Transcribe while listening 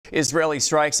Israeli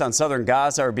strikes on southern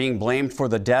Gaza are being blamed for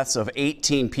the deaths of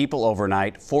 18 people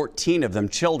overnight, 14 of them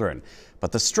children.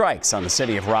 But the strikes on the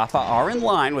city of Rafah are in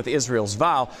line with Israel's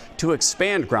vow to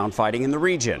expand ground fighting in the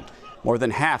region. More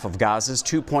than half of Gaza's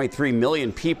 2.3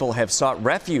 million people have sought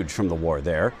refuge from the war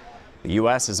there. The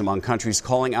U.S. is among countries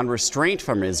calling on restraint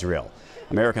from Israel.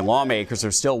 American lawmakers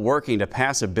are still working to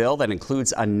pass a bill that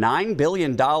includes a $9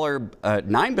 billion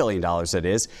that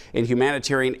is, in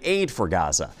humanitarian aid for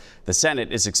Gaza. The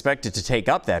Senate is expected to take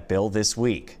up that bill this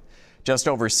week. Just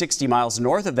over 60 miles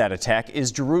north of that attack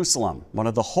is Jerusalem, one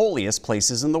of the holiest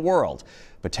places in the world.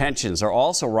 But tensions are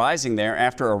also rising there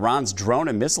after Iran's drone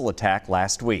and missile attack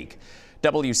last week.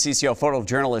 WCCO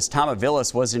photojournalist Thomas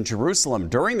Aviles was in Jerusalem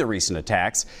during the recent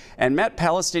attacks and met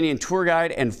Palestinian tour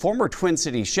guide and former Twin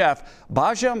Cities chef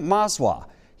Bahjat Massawdeh.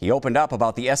 He opened up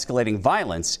about the escalating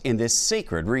violence in this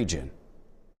sacred region.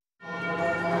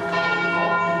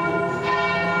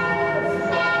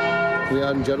 We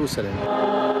are in Jerusalem.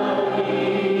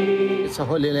 It's a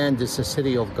holy land, it's a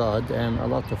city of God, and a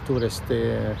lot of tourists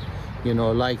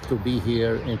like to be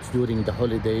here during the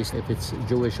holidays. If it's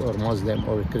Jewish or Muslim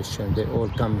or Christian, they all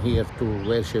come here to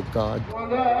worship God.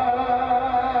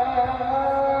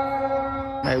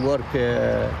 I work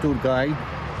tour guide,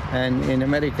 and in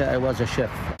America I was a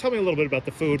chef. Tell me a little bit about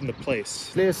the food and the place.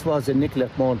 The place was in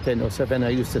Nicollet Mountain, 07. I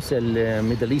used to sell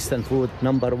Middle Eastern food,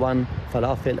 #1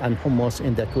 falafel and hummus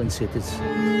in the Twin Cities.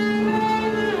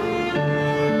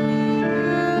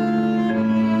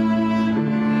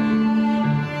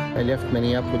 I left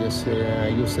Minneapolis. I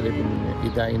used to live in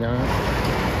Edina.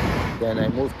 Then I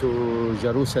moved to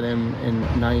Jerusalem in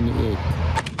 '98.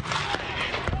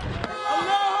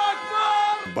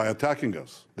 By attacking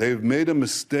us, they've made a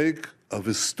mistake of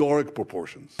historic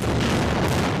proportions.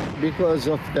 Because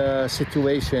of the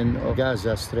situation of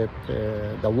Gaza Strip,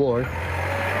 the war,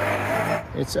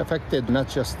 it's affected not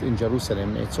just in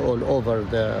Jerusalem, it's all over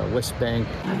the West Bank.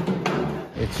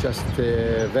 It's just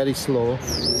very slow.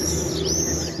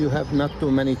 You have not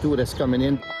too many tourists coming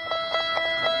in.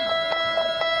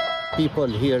 People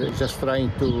here just trying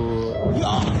to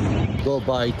go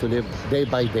by to live day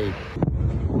by day.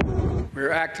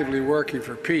 We're actively working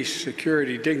for peace,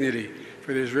 security, dignity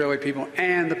for the Israeli people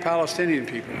and the Palestinian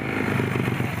people.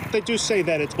 They do say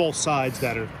that it's both sides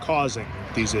that are causing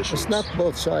these issues. It's not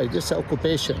both sides, it's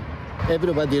occupation.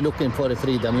 Everybody looking for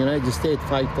freedom. United States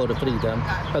fight for freedom.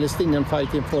 Palestinian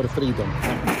fighting for freedom.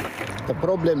 The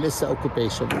problem is the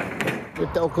occupation.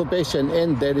 If the occupation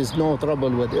ends, there is no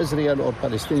trouble with Israel or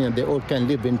Palestinian. They all can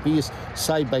live in peace,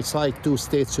 side by side,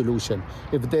 two-state solution.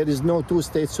 If there is no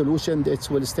two-state solution, it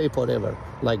will stay forever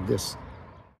like this.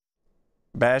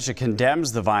 Bahjat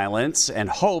condemns the violence and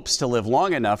hopes to live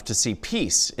long enough to see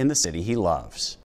peace in the city he loves.